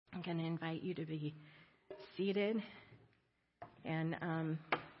can invite you to be seated. And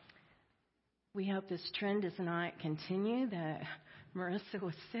we hope this trend does not continue, that Marissa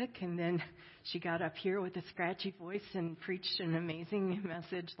was sick and then she got up here with a scratchy voice and preached an amazing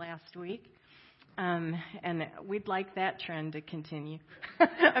message last week. And we'd like that trend to continue.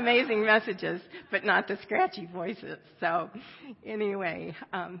 Amazing messages, but not the scratchy voices. So anyway,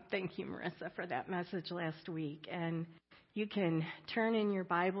 thank you, Marissa, for that message last week. And you can turn in your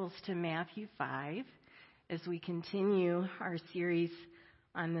Bibles to Matthew 5 as we continue our series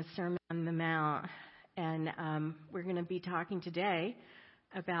on the Sermon on the Mount. And we're going to be talking today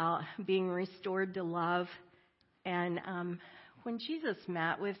about being restored to love. And when Jesus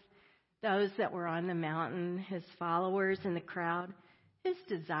met with those that were on the mountain, his followers in the crowd, his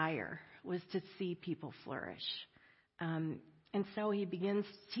desire was to see people flourish. And so he begins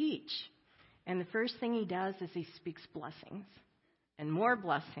to teach. And the first thing he does is he speaks blessings and more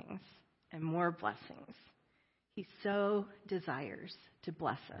blessings and more blessings. He so desires to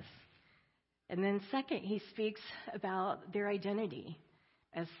bless us. And then second, he speaks about their identity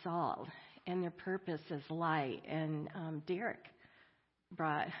as salt and their purpose as light. And Derek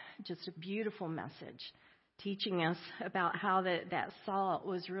brought just a beautiful message, teaching us about how that salt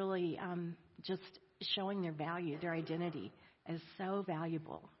was really just showing their value, their identity as so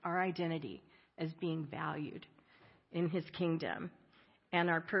valuable, our identity as being valued in his kingdom, and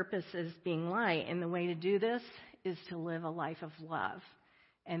our purpose as being light. And the way to do this is to live a life of love.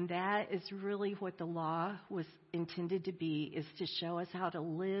 And that is really what the law was intended to be, is to show us how to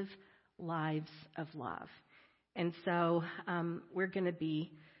live lives of love. And so we're going to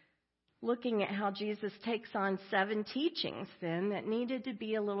be looking at how Jesus takes on 7 teachings then that needed to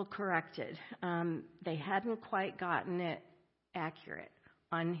be a little corrected. They hadn't quite gotten it accurate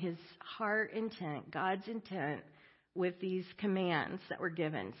on his heart intent, God's intent with these commands that were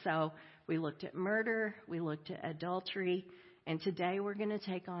given. So we looked at murder, we looked at adultery, and today we're going to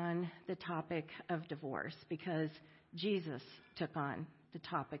take on the topic of divorce, because Jesus took on the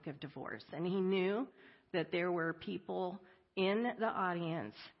topic of divorce. And he knew that there were people in the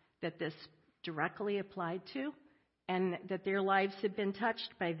audience that this directly applied to, and that their lives had been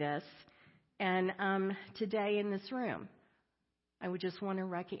touched by this. And today in this room, I would just want to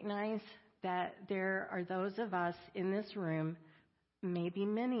recognize that there are those of us in this room, maybe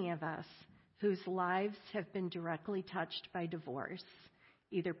many of us, whose lives have been directly touched by divorce,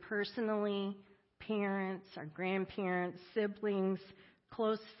 either personally, parents, our grandparents, siblings,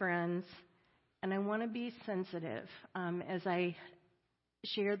 close friends. And I want to be sensitive as I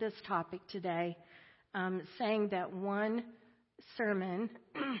share this topic today, saying that one sermon,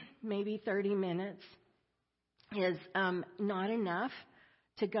 maybe 30 minutes, is not enough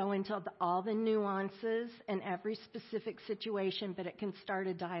to go into all the nuances and every specific situation, but it can start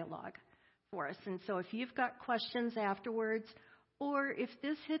a dialogue for us. And so if you've got questions afterwards, or if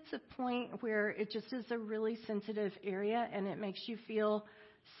this hits a point where it just is a really sensitive area and it makes you feel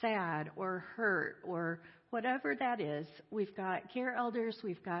sad or hurt or whatever that is, we've got care elders,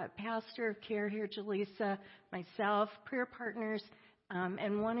 we've got pastor of care here, Jaleesa, myself, prayer partners,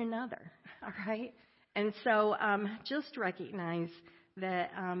 and one another, all right? And so just recognize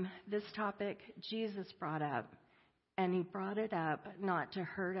that this topic Jesus brought up, and he brought it up not to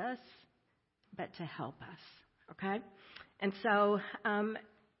hurt us, but to help us, okay? And so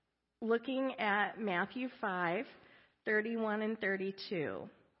looking at Matthew 5, 31 and 32,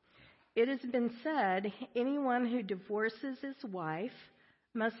 it has been said, anyone who divorces his wife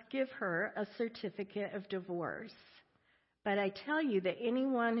must give her a certificate of divorce. But I tell you that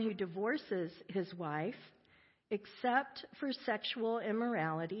anyone who divorces his wife, except for sexual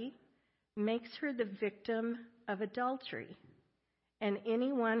immorality, makes her the victim of adultery. And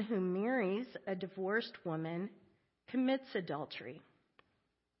anyone who marries a divorced woman commits adultery.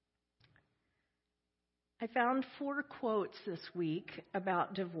 I found 4 quotes this week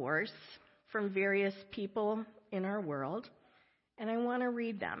about divorce from various people in our world, and I want to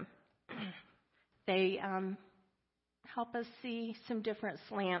read them. They help us see some different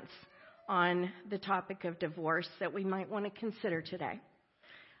slants on the topic of divorce that we might want to consider today.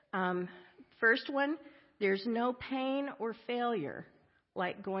 First one, there's no pain or failure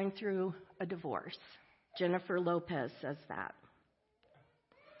like going through a divorce. Jennifer Lopez says that.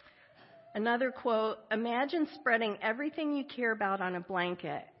 Another quote, imagine spreading everything you care about on a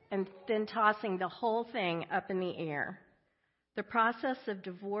blanket and then tossing the whole thing up in the air. The process of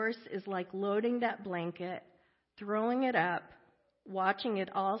divorce is like loading that blanket, throwing it up, watching it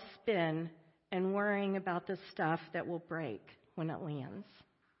all spin, and worrying about the stuff that will break when it lands.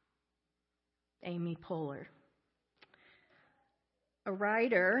 Amy Poehler. A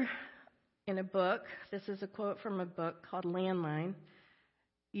writer in a book, this is a quote from a book called Landline,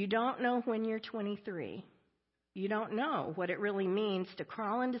 "You don't know when you're 23. You don't know what it really means to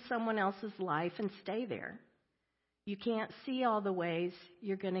crawl into someone else's life and stay there. You can't see all the ways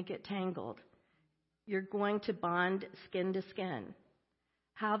you're going to get tangled. You're going to bond skin to skin.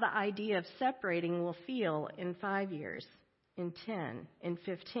 How the idea of separating will feel in 5 years, in 10, in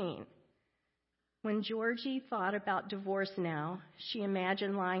 15. When Georgie thought about divorce now, she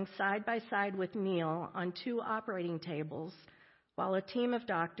imagined lying side by side with Neil on 2 operating tables while a team of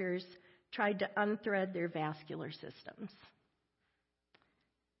doctors tried to unthread their vascular systems.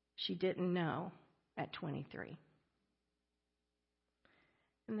 She didn't know at 23.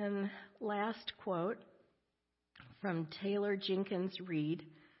 And then last quote from Taylor Jenkins Reid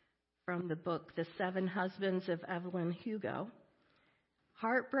from the book The 7 Husbands of Evelyn Hugo.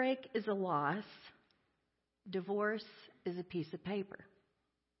 Heartbreak is a loss. Divorce is a piece of paper.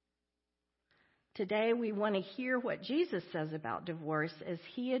 Today we want to hear what Jesus says about divorce as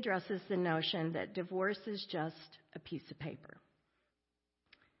he addresses the notion that divorce is just a piece of paper.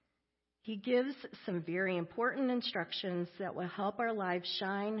 He gives some very important instructions that will help our lives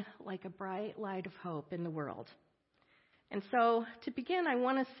shine like a bright light of hope in the world. And so, to begin, I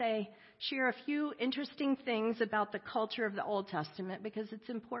want to share a few interesting things about the culture of the Old Testament, because it's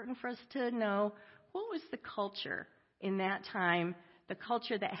important for us to know what was the culture in that time, the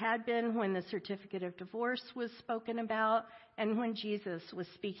culture that had been when the certificate of divorce was spoken about and when Jesus was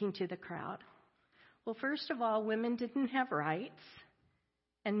speaking to the crowd. Well, first of all, women didn't have rights,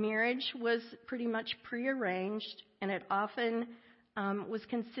 and marriage was pretty much prearranged, and it often was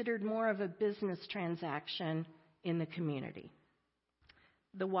considered more of a business transaction in the community.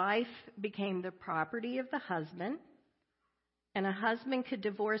 The wife became the property of the husband, and a husband could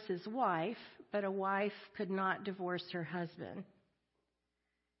divorce his wife, but a wife could not divorce her husband.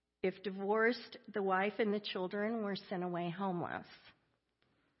 If divorced, the wife and the children were sent away homeless.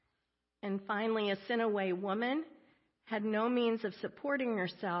 And finally, a sent away woman had no means of supporting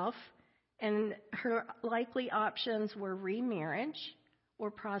herself, and her likely options were remarriage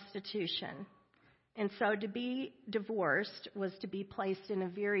or prostitution. And so to be divorced was to be placed in a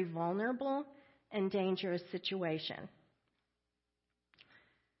very vulnerable and dangerous situation.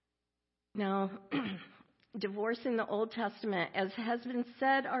 Now, divorce in the Old Testament, as has been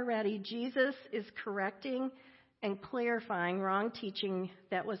said already, Jesus is correcting and clarifying wrong teaching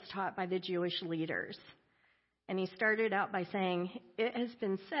that was taught by the Jewish leaders. And he started out by saying, "It has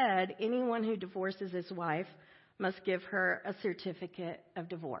been said, anyone who divorces his wife must give her a certificate of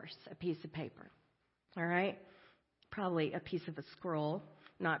divorce," a piece of paper. All right? Probably a piece of a scroll,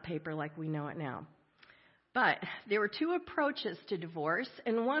 not paper like we know it now. But there were 2 approaches to divorce,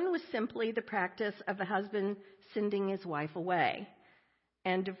 and one was simply the practice of a husband sending his wife away.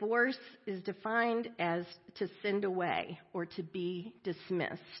 And divorce is defined as to send away or to be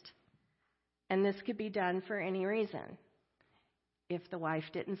dismissed. And this could be done for any reason. If the wife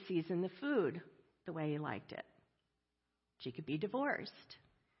didn't season the food the way he liked it, she could be divorced.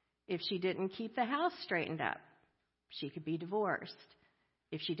 If she didn't keep the house straightened up, she could be divorced.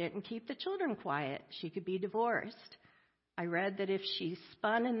 If she didn't keep the children quiet, she could be divorced. I read that if she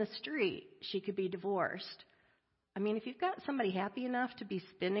spun in the street, she could be divorced. I mean, if you've got somebody happy enough to be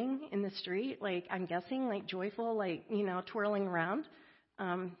spinning in the street, like I'm guessing, like joyful, like, twirling around,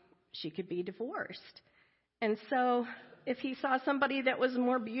 she could be divorced. And so if he saw somebody that was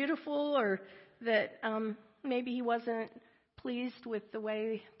more beautiful or that maybe he wasn't pleased with the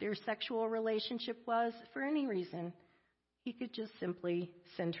way their sexual relationship was, for any reason, he could just simply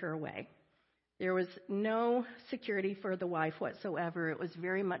send her away. There was no security for the wife whatsoever. It was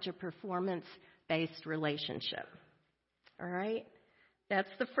very much a performance-based relationship. All right? That's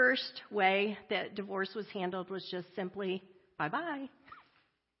the first way that divorce was handled, was just simply bye-bye.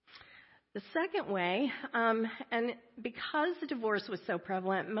 The second way, and because divorce was so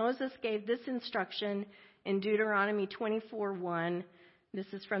prevalent, Moses gave this instruction in Deuteronomy 24:1. This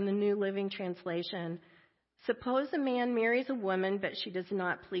is from the New Living Translation. "Suppose a man marries a woman, but she does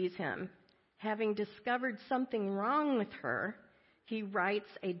not please him. Having discovered something wrong with her, he writes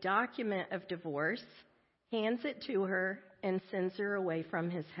a document of divorce, hands it to her, and sends her away from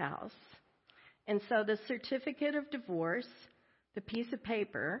his house." And so the certificate of divorce, the piece of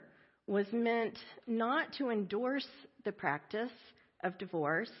paper, was meant not to endorse the practice of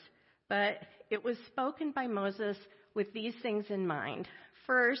divorce, but it was spoken by Moses with these things in mind.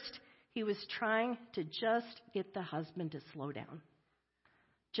 First, he was trying to just get the husband to slow down.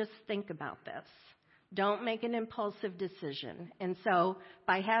 Just think about this. Don't make an impulsive decision. And so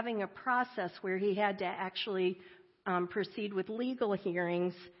by having a process where he had to actually proceed with legal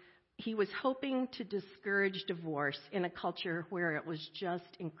hearings, he was hoping to discourage divorce in a culture where it was just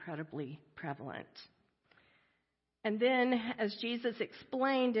incredibly prevalent. And then, as Jesus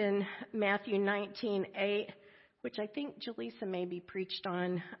explained in Matthew 19:8, which I think Jaleesa maybe preached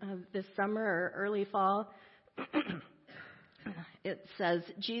on this summer or early fall, it says,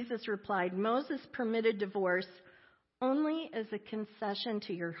 Jesus replied, Moses permitted divorce only as a concession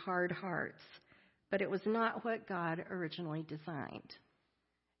to your hard hearts, but it was not what God originally designed.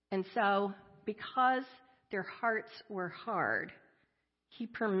 And so, because their hearts were hard, he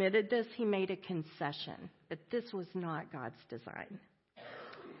permitted this. He made a concession, but this was not God's design.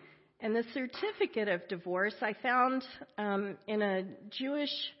 And the certificate of divorce I found in a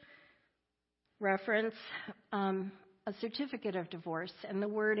Jewish reference, a certificate of divorce and the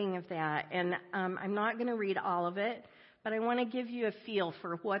wording of that. And I'm not going to read all of it, but I want to give you a feel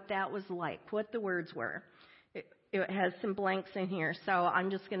for what that was like, what the words were. It has some blanks in here, so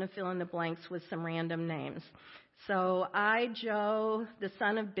I'm just going to fill in the blanks with some random names. So I, Joe, the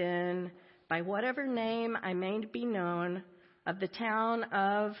son of Ben, by whatever name I may be known, of the town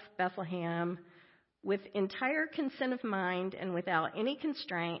of Bethlehem, with entire consent of mind and without any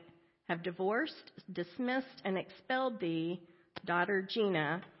constraint, have divorced, dismissed, and expelled thee, daughter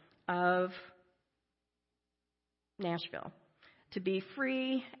Gina of Nashville, to be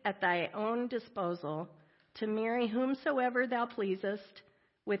free at thy own disposal, to marry whomsoever thou pleasest,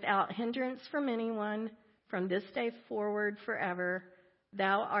 without hindrance from anyone, from this day forward forever.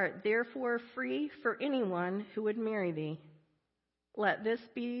 Thou art therefore free for anyone who would marry thee. Let this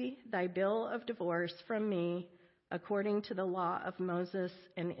be thy bill of divorce from me, according to the law of Moses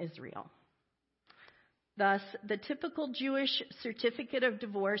and Israel. Thus, the typical Jewish certificate of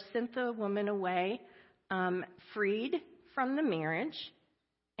divorce sent the woman away freed from the marriage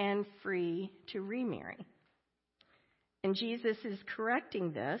and free to remarry. And Jesus is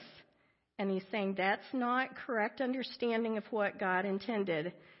correcting this, and he's saying that's not correct understanding of what God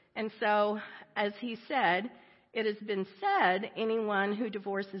intended. And so, as he said, it has been said, anyone who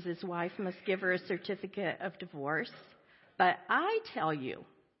divorces his wife must give her a certificate of divorce. But I tell you,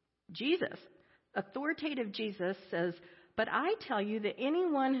 Jesus, authoritative Jesus says, but I tell you that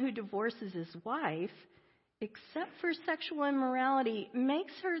anyone who divorces his wife, except for sexual immorality,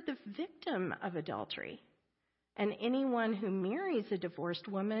 makes her the victim of adultery. And anyone who marries a divorced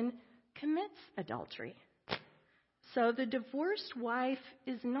woman commits adultery. So the divorced wife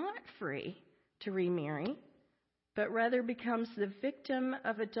is not free to remarry, but rather becomes the victim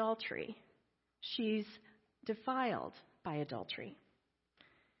of adultery. She's defiled by adultery.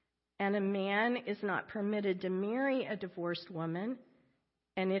 And a man is not permitted to marry a divorced woman,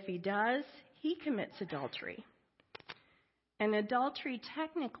 and if he does, he commits adultery. And adultery,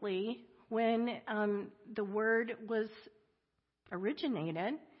 technically, when the word was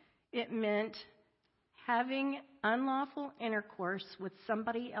originated, it meant having unlawful intercourse with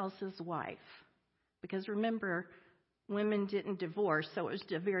somebody else's wife. Because remember, women didn't divorce, so it was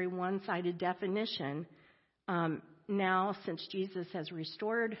a very one-sided definition. Now, since Jesus has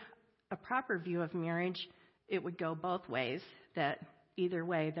restored a proper view of marriage, it would go both ways, that either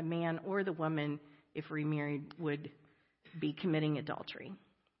way, the man or the woman, if remarried, would be committing adultery.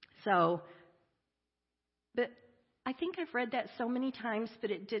 So, but I think I've read that so many times, but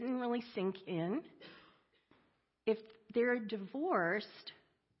it didn't really sink in. If they're divorced,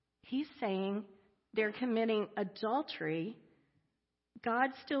 he's saying they're committing adultery. God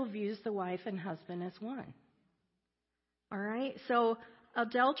still views the wife and husband as one. All right? So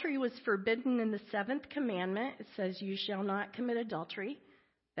adultery was forbidden in the 7th commandment. It says, you shall not commit adultery.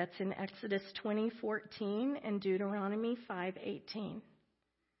 That's in Exodus 20:14 and Deuteronomy 5:18.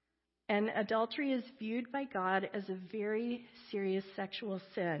 And adultery is viewed by God as a very serious sexual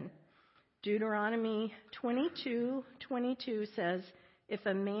sin. Deuteronomy 22:22 says, if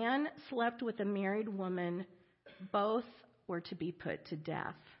a man slept with a married woman, both were to be put to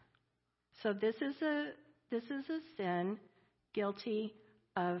death. So this is a sin guilty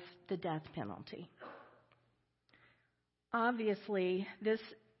of the death penalty. Obviously, this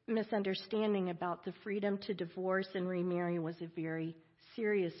misunderstanding about the freedom to divorce and remarry was a very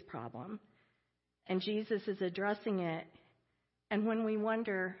serious problem. And Jesus is addressing it. And when we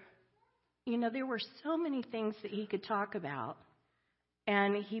wonder, there were so many things that he could talk about.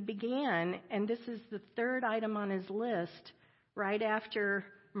 And he began, and this is the 3rd item on his list, right after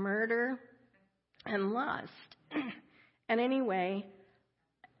murder and lust. And anyway,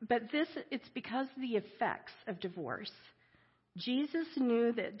 but it's because of the effects of divorce. Jesus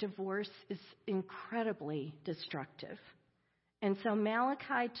knew that divorce is incredibly destructive. And so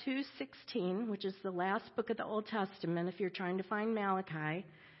Malachi 2:16, which is the last book of the Old Testament, if you're trying to find Malachi,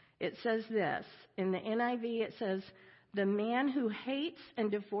 it says this. In the NIV, it says, "The man who hates and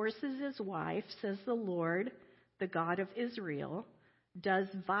divorces his wife, says the Lord, the God of Israel, does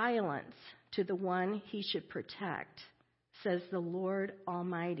violence to the one he should protect, says the Lord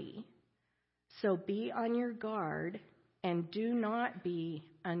Almighty. So be on your guard and do not be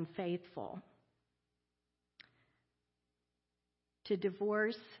unfaithful." To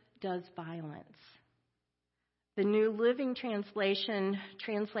divorce does violence. The New Living Translation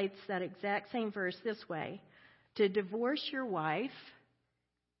translates that exact same verse this way. To divorce your wife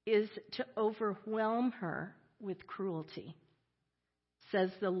is to overwhelm her with cruelty,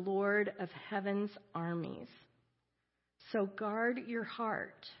 says the Lord of heaven's armies. So guard your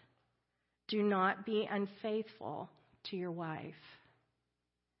heart. Do not be unfaithful to your wife.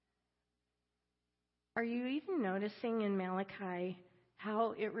 Are you even noticing in Malachi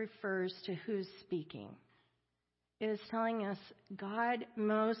how it refers to who's speaking? It is telling us God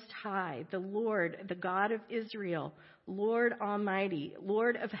Most High, the Lord, the God of Israel, Lord Almighty,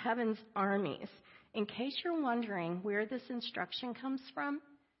 Lord of heaven's armies. In case you're wondering where this instruction comes from,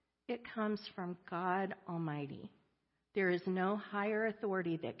 it comes from God Almighty. There is no higher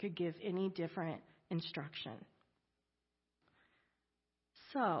authority that could give any different instruction.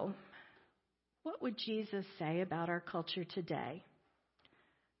 So, what would Jesus say about our culture today?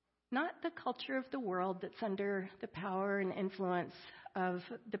 Not the culture of the world that's under the power and influence of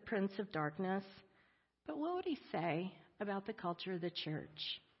the Prince of Darkness, but what would he say about the culture of the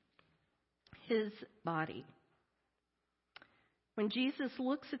church? His body. When Jesus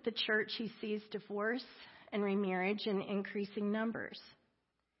looks at the church, he sees divorce and remarriage in increasing numbers.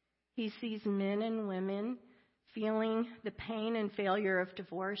 He sees men and women feeling the pain and failure of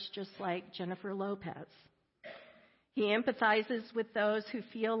divorce just like Jennifer Lopez. He empathizes with those who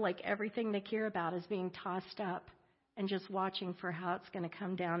feel like everything they care about is being tossed up and just watching for how it's going to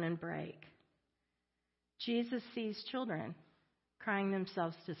come down and break. Jesus sees children crying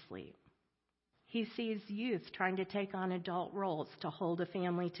themselves to sleep. He sees youth trying to take on adult roles to hold a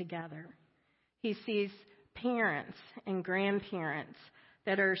family together. He sees parents and grandparents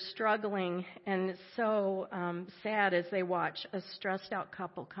that are struggling and so sad as they watch a stressed out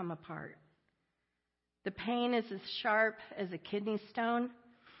couple come apart. The pain is as sharp as a kidney stone,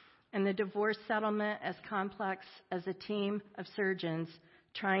 and the divorce settlement as complex as a team of surgeons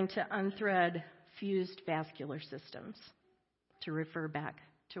trying to unthread fused vascular systems, to refer back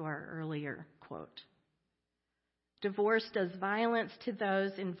to our earlier quote. Divorce does violence to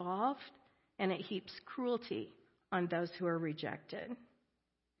those involved, and it heaps cruelty on those who are rejected.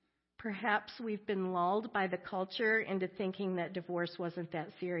 Perhaps we've been lulled by the culture into thinking that divorce wasn't that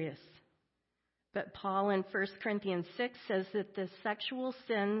serious. But Paul in 1 Corinthians 6 says that the sexual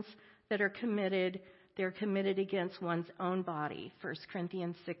sins that are committed, they're committed against one's own body, 1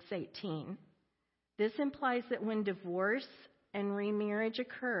 Corinthians 6:18. This implies that when divorce and remarriage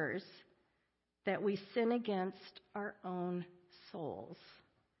occurs, that we sin against our own souls.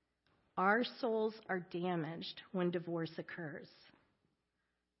 Our souls are damaged when divorce occurs.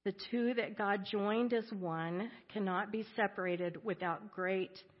 The two that God joined as one cannot be separated without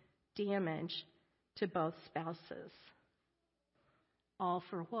great damage to both spouses. All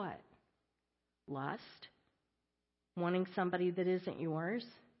for what? Lust, wanting somebody that isn't yours,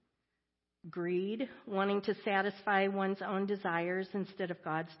 greed, wanting to satisfy one's own desires instead of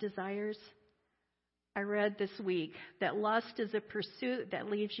God's desires. I read this week that lust is a pursuit that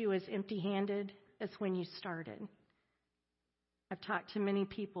leaves you as empty-handed as when you started. I've talked to many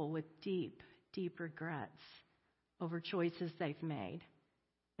people with deep, deep regrets over choices they've made,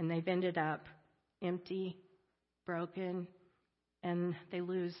 and they've ended up empty, broken, and they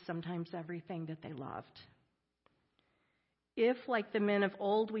lose sometimes everything that they loved. If, like the men of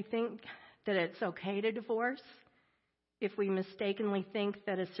old, we think that it's okay to divorce, if we mistakenly think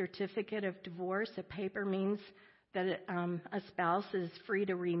that a certificate of divorce, a paper, means that a spouse is free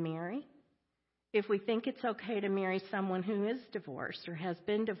to remarry, if we think it's okay to marry someone who is divorced or has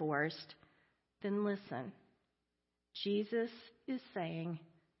been divorced, then listen. Jesus is saying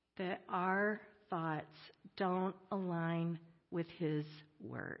that our thoughts don't align with his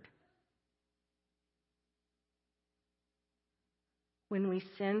word. When we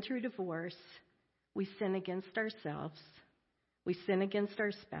sin through divorce, we sin against ourselves, we sin against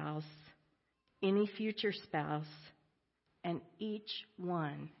our spouse, any future spouse, and each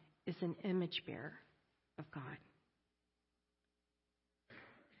one is an image bearer of God.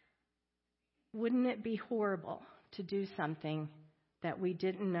 Wouldn't it be horrible to do something that we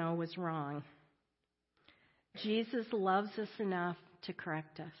didn't know was wrong? Jesus loves us enough to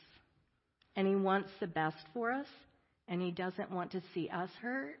correct us, and he wants the best for us, and he doesn't want to see us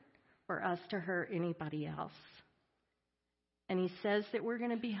hurt or us to hurt anybody else. And he says that we're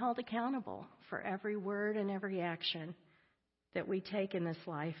going to be held accountable for every word and every action that we take in this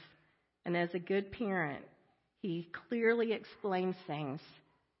life. And as a good parent, he clearly explains things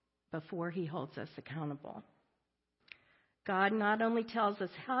before he holds us accountable. God not only tells us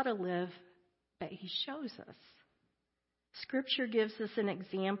how to live, but he shows us. Scripture gives us an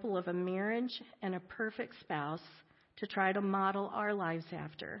example of a marriage and a perfect spouse to try to model our lives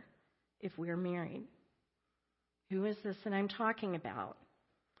after if we're married. Who is this that I'm talking about?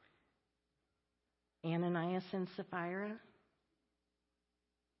 Ananias and Sapphira?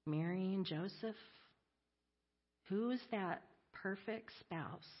 Mary and Joseph? Who is that perfect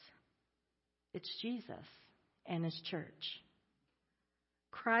spouse? It's Jesus and his church.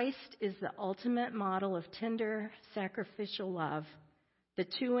 Christ is the ultimate model of tender, sacrificial love, the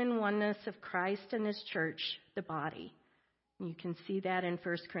two-in-oneness of Christ and his church, the body. You can see that in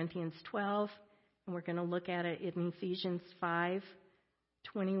 1 Corinthians 12, and we're going to look at it in Ephesians 5,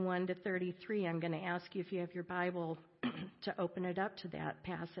 21 to 33. I'm going to ask you, if you have your Bible, to open it up to that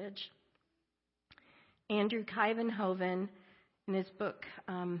passage. Andrew Kuyvenhoven, in his book,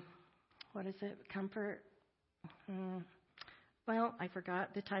 Comfort? Well, I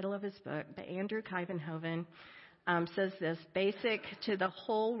forgot the title of his book, but Andrew Kuyvenhoven says this: basic to the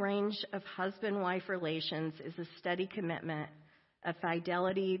whole range of husband-wife relations is a steady commitment of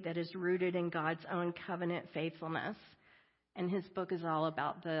fidelity that is rooted in God's own covenant faithfulness. And his book is all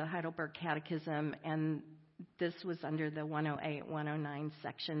about the Heidelberg Catechism, and this was under the 108, 109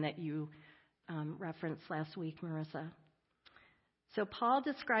 section that you referenced last week, Marissa. So Paul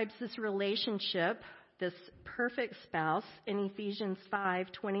describes this relationship, this perfect spouse, in Ephesians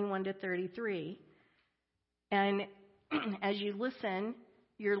 5, 21 to 33. And as you listen,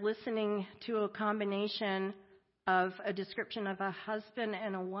 you're listening to a combination of a description of a husband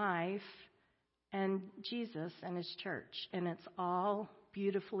and a wife and Jesus and his church. And it's all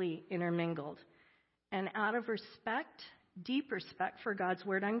beautifully intermingled. And out of respect, deep respect for God's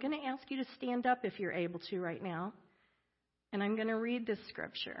word, I'm going to ask you to stand up if you're able to right now. And I'm going to read this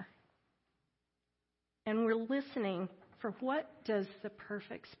scripture. And we're listening for what does the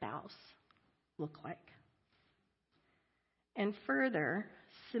perfect spouse look like? And further,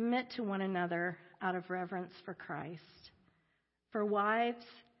 submit to one another out of reverence for Christ. For wives,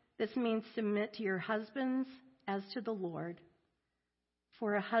 this means submit to your husbands as to the Lord.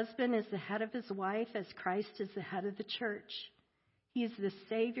 For a husband is the head of his wife as Christ is the head of the church. He is the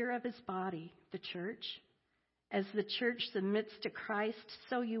Savior of his body, the church. As the church submits to Christ,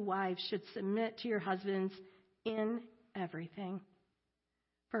 so you wives should submit to your husbands in everything.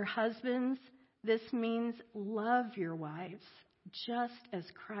 For husbands, this means love your wives, just as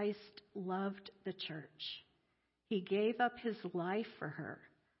Christ loved the church. He gave up his life for her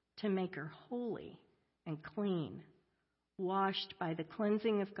to make her holy and clean, washed by the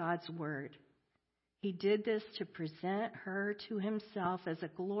cleansing of God's word. He did this to present her to himself as a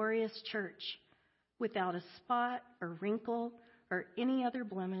glorious church, without a spot or wrinkle or any other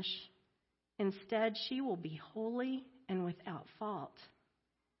blemish. Instead, she will be holy and without fault.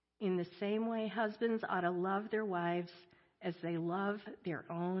 In the same way, husbands ought to love their wives as they love their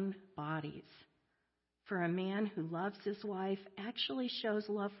own bodies. For a man who loves his wife actually shows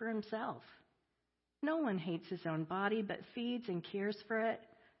love for himself. No one hates his own body, but feeds and cares for it,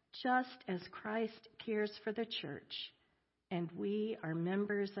 just as Christ cares for the church, and we are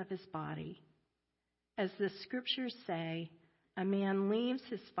members of his body. As the scriptures say, a man leaves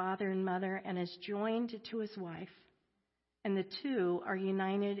his father and mother and is joined to his wife, and the two are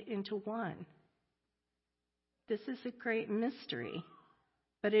united into one. This is a great mystery,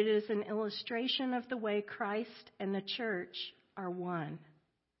 but it is an illustration of the way Christ and the church are one.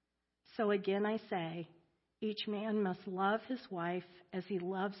 So again I say, each man must love his wife as he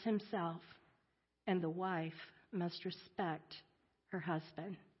loves himself, and the wife must respect her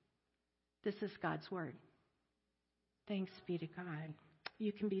husband. This is God's word. Thanks be to God.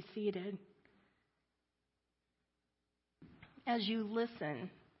 You can be seated. As you listen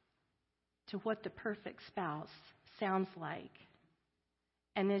to what the perfect spouse sounds like,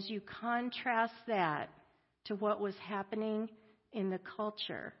 and as you contrast that to what was happening in the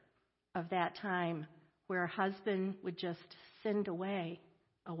culture of that time, where a husband would just send away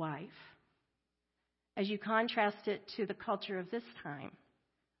a wife, as you contrast it to the culture of this time,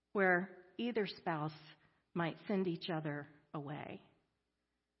 where either spouse might send each other away,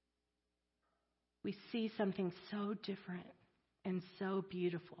 we see something so different and so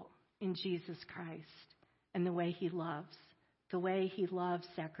beautiful in Jesus Christ and the way he loves. The way he loves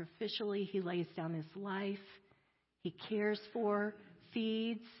sacrificially. He lays down his life. He cares for,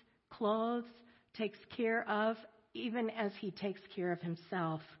 feeds, clothes, takes care of, even as he takes care of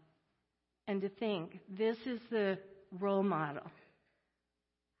himself. And to think, this is the role model.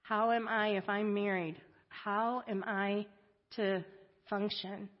 How am I, if I'm married, how am I to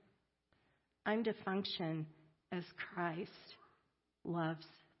function? I'm to function as Christ loves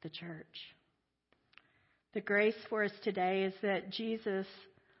the church. The grace for us today is that Jesus,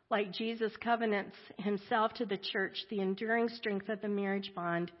 like Jesus covenants himself to the church, the enduring strength of the marriage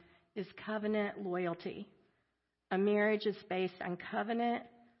bond is covenant loyalty. A marriage is based on covenant,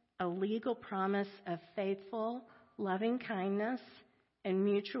 a legal promise of faithful, loving kindness and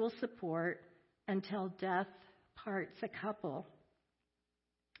mutual support until death parts a couple.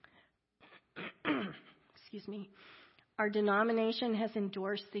 Excuse me. Our denomination has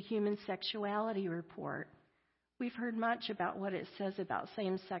endorsed the Human Sexuality Report. We've heard much about what it says about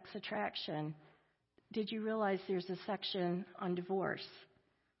same-sex attraction. Did you realize there's a section on divorce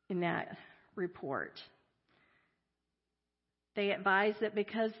in that report? They advise that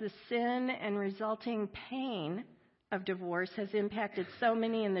because the sin and resulting pain of divorce has impacted so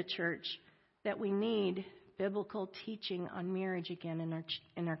many in the church, that we need biblical teaching on marriage again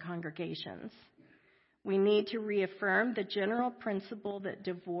in our congregations. We need to reaffirm the general principle that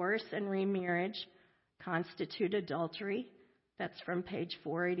divorce and remarriage constitute adultery. That's from page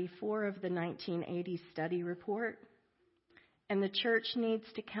 484 of the 1980 study report. And the church needs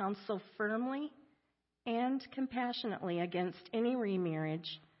to counsel firmly and compassionately against any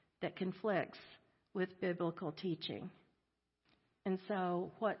remarriage that conflicts with biblical teaching. And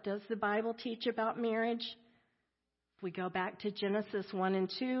so, what does the Bible teach about marriage? If we go back to Genesis 1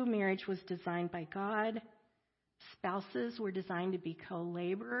 and 2, marriage was designed by God. Spouses were designed to be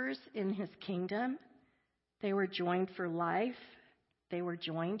co-laborers in his kingdom. They were joined for life. They were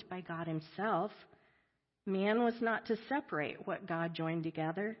joined by God himself. Man was not to separate what God joined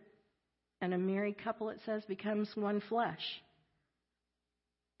together. And a married couple, it says, becomes one flesh.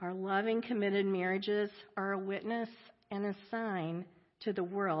 Our loving, committed marriages are a witness and a sign to the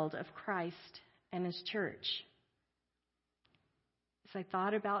world of Christ and his church. As I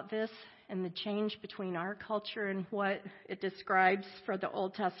thought about this and the change between our culture and what it describes for the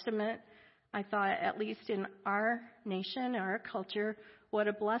Old Testament, I thought, at least in our nation, our culture, what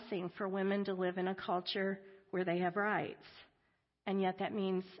a blessing for women to live in a culture where they have rights. And yet that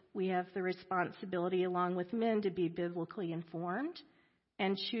means we have the responsibility, along with men, to be biblically informed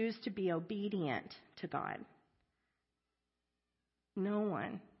and choose to be obedient to God. No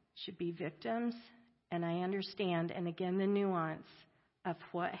one should be victims, and I understand, and again, the nuance of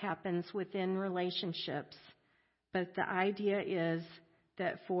what happens within relationships. But the idea is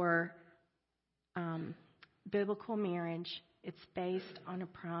that for biblical marriage, it's based on a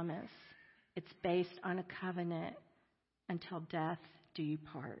promise. It's based on a covenant. Until death do you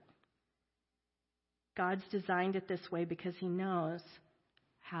part. God's designed it this way because he knows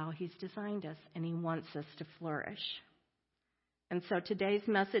how he's designed us, and he wants us to flourish. And so today's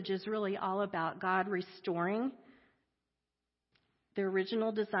message is really all about God restoring the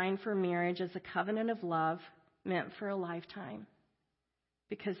original design for marriage as a covenant of love meant for a lifetime.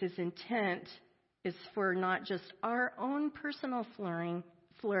 Because his intent is for not just our own personal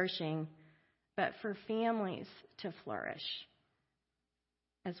flourishing, but for families to flourish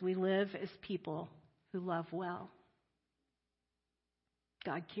as we live as people who love well.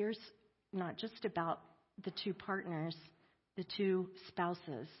 God cares not just about the two partners, the two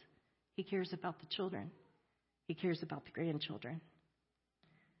spouses. He cares about the children. He cares about the grandchildren.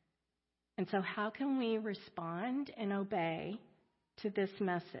 And so how can we respond and obey to this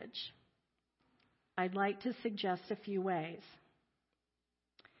message? I'd like to suggest a few ways.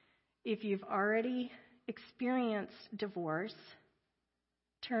 If you've already experienced divorce,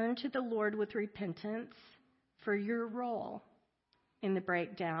 turn to the Lord with repentance for your role in the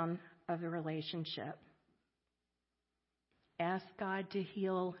breakdown of the relationship. Ask God to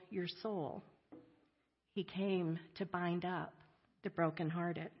heal your soul. He came to bind up the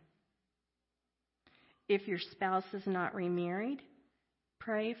brokenhearted. If your spouse is not remarried,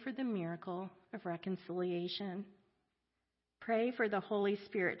 pray for the miracle of reconciliation. Pray for the Holy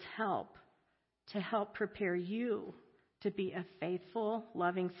Spirit's help to help prepare you to be a faithful,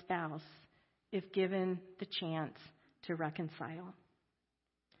 loving spouse if given the chance to reconcile.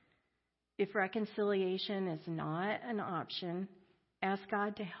 If reconciliation is not an option, ask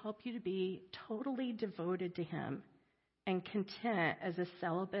God to help you to be totally devoted to him and content as a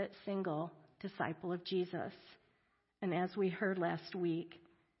celibate, single disciple of Jesus. And as we heard last week,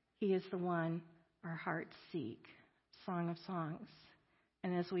 he is the one our hearts seek. Song of Songs.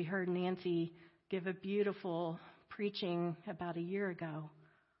 And as we heard Nancy give a beautiful preaching about a year ago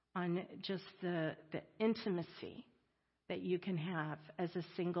on just the intimacy that you can have as a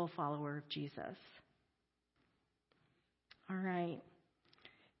single follower of Jesus. All right.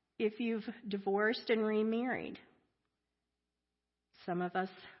 If you've divorced and remarried, some of us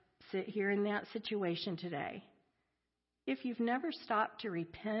sit here in that situation today. If you've never stopped to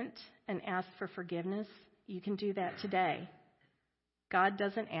repent and ask for forgiveness, you can do that today. God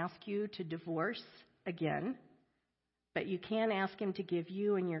doesn't ask you to divorce again, but you can ask him to give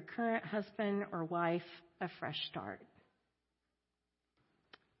you and your current husband or wife a fresh start.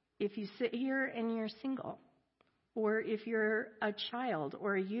 If you sit here and you're single, or if you're a child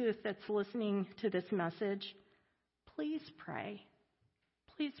or a youth that's listening to this message, please pray.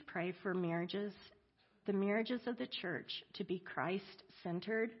 Please pray for marriages, the marriages of the church, to be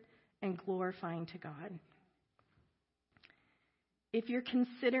Christ-centered and glorifying to God. If you're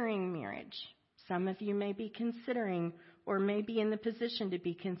considering marriage, some of you may be considering or may be in the position to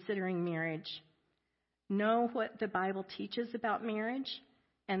be considering marriage. Know what the Bible teaches about marriage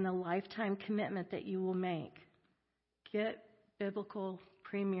and the lifetime commitment that you will make. Get biblical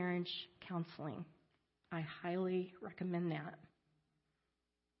pre-marriage counseling. I highly recommend that.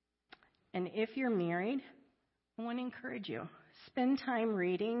 And if you're married, I want to encourage you. Spend time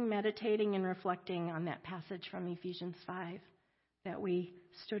reading, meditating, and reflecting on that passage from Ephesians 5 that we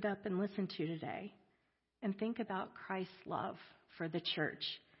stood up and listened to today. And think about Christ's love for the church.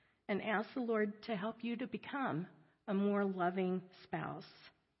 And ask the Lord to help you to become a more loving spouse.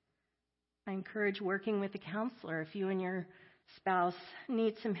 I encourage working with a counselor if you and your spouse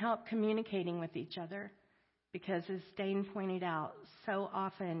need some help communicating with each other. Because as Dane pointed out, so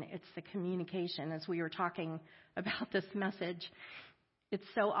often it's the communication. As we were talking about this message, it's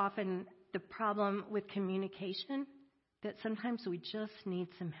so often the problem with communication that sometimes we just need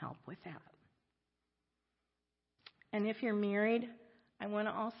some help with that. And if you're married, I want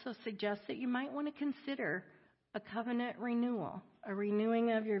to also suggest that you might want to consider a covenant renewal, a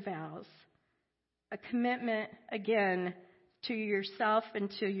renewing of your vows, a commitment, again, to yourself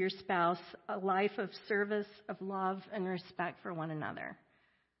and to your spouse, a life of service, of love, and respect for one another.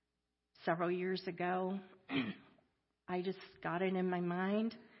 Several years ago, I just got it in my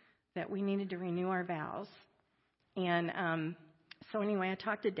mind that we needed to renew our vows. And so anyway, I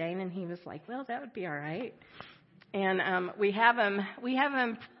talked to Dane, and he was like, well, that would be all right. And we have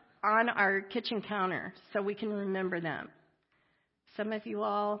them on our kitchen counter so we can remember them. Some of you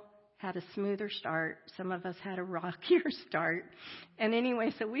all had a smoother start. Some of us had a rockier start. And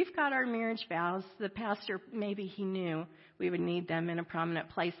anyway, so we've got our marriage vows. The pastor, maybe he knew we would need them in a prominent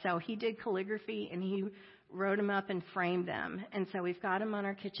place. So he did calligraphy, and he wrote them up and framed them. And so we've got them on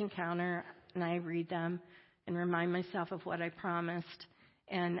our kitchen counter, and I read them and remind myself of what I promised.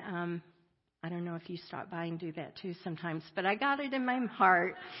 And I don't know if you stop by and do that too sometimes, but I got it in my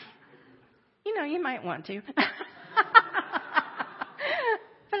heart. You know, you might want to.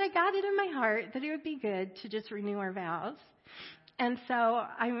 But I got it in my heart that it would be good to just renew our vows. And so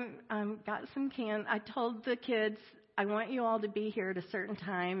I got some I told the kids, I want you all to be here at a certain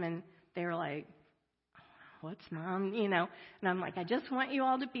time. And they were like, what's Mom? You know, and I'm like, I just want you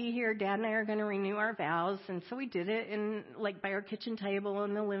all to be here. Dad and I are going to renew our vows. And so we did it by our kitchen table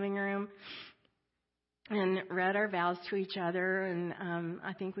in the living room and read our vows to each other. And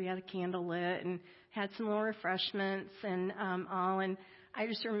I think we had a candle lit and had some more refreshments and all. And I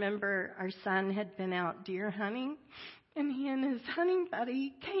just remember our son had been out deer hunting, and he and his hunting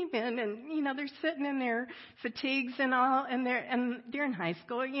buddy came in, and, you know, they're sitting in their fatigues and all, and they're in high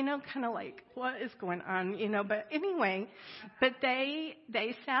school, you know, kind of like, what is going on, you know, but anyway, but they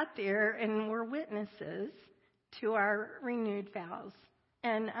sat there and were witnesses to our renewed vows,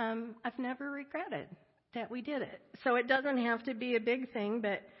 and I've never regretted that we did it. So it doesn't have to be a big thing,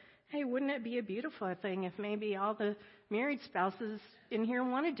 but hey, wouldn't it be a beautiful thing if maybe all the married spouses in here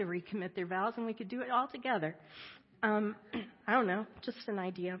wanted to recommit their vows and we could do it all together? I don't know, just an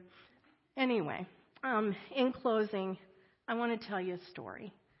idea. Anyway, in closing, I want to tell you a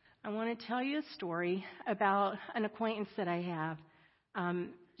story. I want to tell you a story about an acquaintance that I have.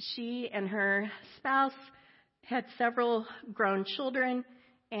 She and her spouse had several grown children,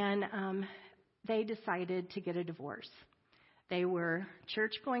 and they decided to get a divorce. They were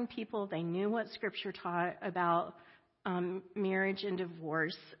church-going people. They knew what Scripture taught about marriage and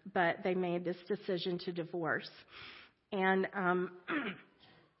divorce, but they made this decision to divorce. And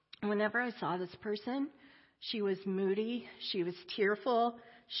whenever I saw this person, she was moody, she was tearful,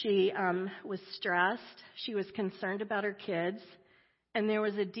 she was stressed, she was concerned about her kids, And there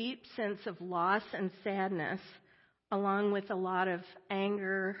was a deep sense of loss and sadness, along with a lot of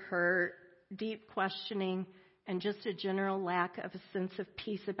anger, hurt, deep questioning, and just a general lack of a sense of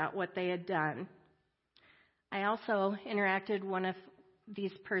peace about what they had done. I also interacted one of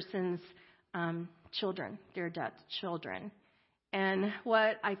these person's children, their adopted children. And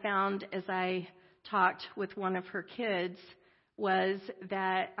what I found as I talked with one of her kids was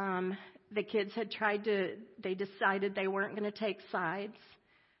that the kids had they decided they weren't going to take sides.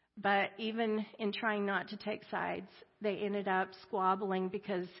 But even in trying not to take sides, they ended up squabbling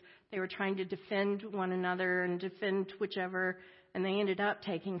because they were trying to defend one another and defend whichever, and they ended up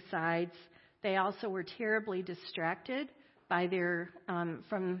taking sides. They also were terribly distracted by their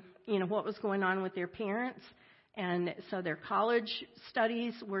from what was going on with their parents, and so their college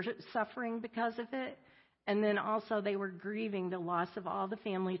studies were suffering because of it. And then also they were grieving the loss of all the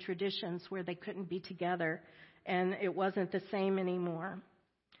family traditions where they couldn't be together, and it wasn't the same anymore.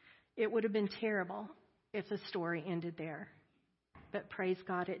 It would have been terrible if the story ended there, but praise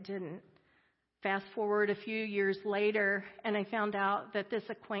God it didn't. Fast forward a few years later, and I found out that this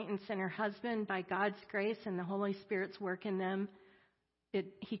acquaintance and her husband, by God's grace and the Holy Spirit's work in them,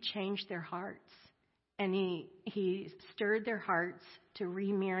 he changed their hearts, and he stirred their hearts to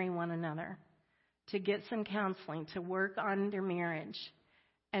remarry one another, to get some counseling, to work on their marriage.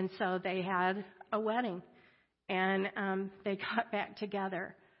 And so they had a wedding, and they got back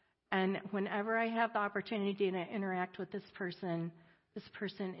together. And whenever I have the opportunity to interact with this person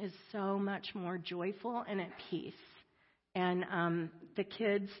is so much more joyful and at peace. And the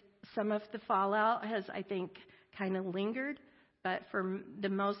kids, some of the fallout has, I think, kind of lingered, but for the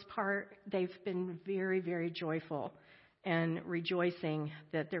most part, they've been very, very joyful and rejoicing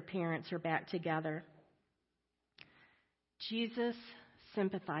that their parents are back together. Jesus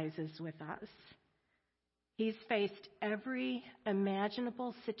sympathizes with us. He's faced every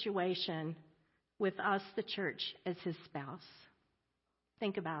imaginable situation with us, the church, as his spouse.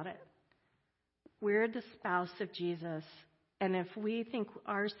 Think about it. We're the spouse of Jesus, and if we think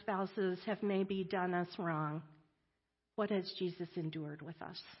our spouses have maybe done us wrong, what has Jesus endured with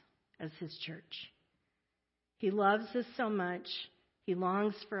us as his church? He loves us so much. He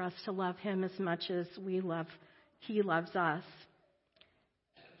longs for us to love him as much as he loves us.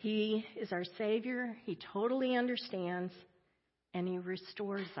 He is our Savior. He totally understands, and he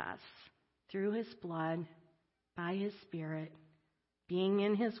restores us through his blood, by his Spirit, being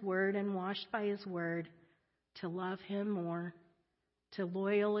in his word and washed by his word, to love him more, to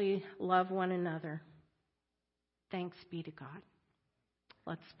loyally love one another. Thanks be to God.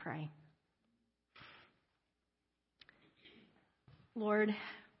 Let's pray. Lord,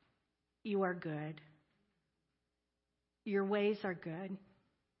 you are good. Your ways are good.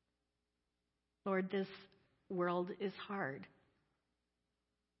 Lord, this world is hard.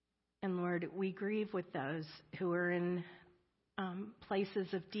 And Lord, we grieve with those who are in places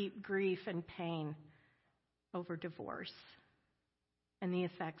of deep grief and pain over divorce and the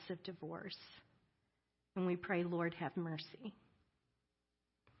effects of divorce. And we pray, Lord, have mercy.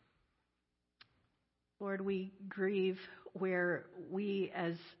 Lord, we grieve where we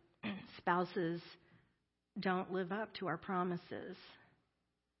as spouses don't live up to our promises,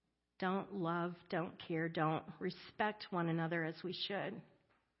 don't love, don't care, don't respect one another as we should.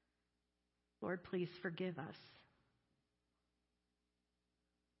 Lord, please forgive us.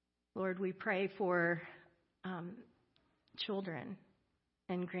 Lord, we pray for children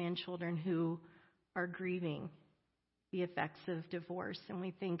and grandchildren who are grieving the effects of divorce. And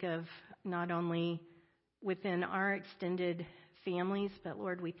we think of not only within our extended families, but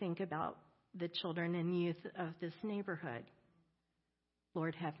Lord, we think about the children and youth of this neighborhood.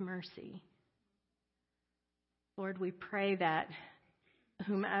 Lord, have mercy. Lord, we pray that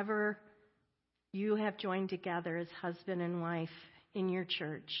whomever you have joined together as husband and wife in your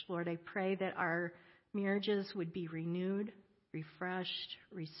church, Lord, I pray that our marriages would be renewed, refreshed,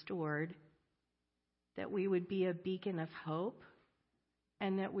 restored, that we would be a beacon of hope,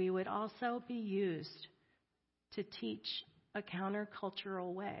 and that we would also be used to teach a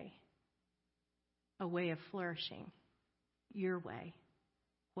countercultural way, a way of flourishing, your way,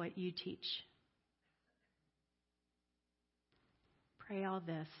 what you teach. Pray all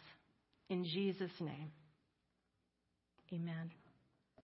this in Jesus' name. Amen.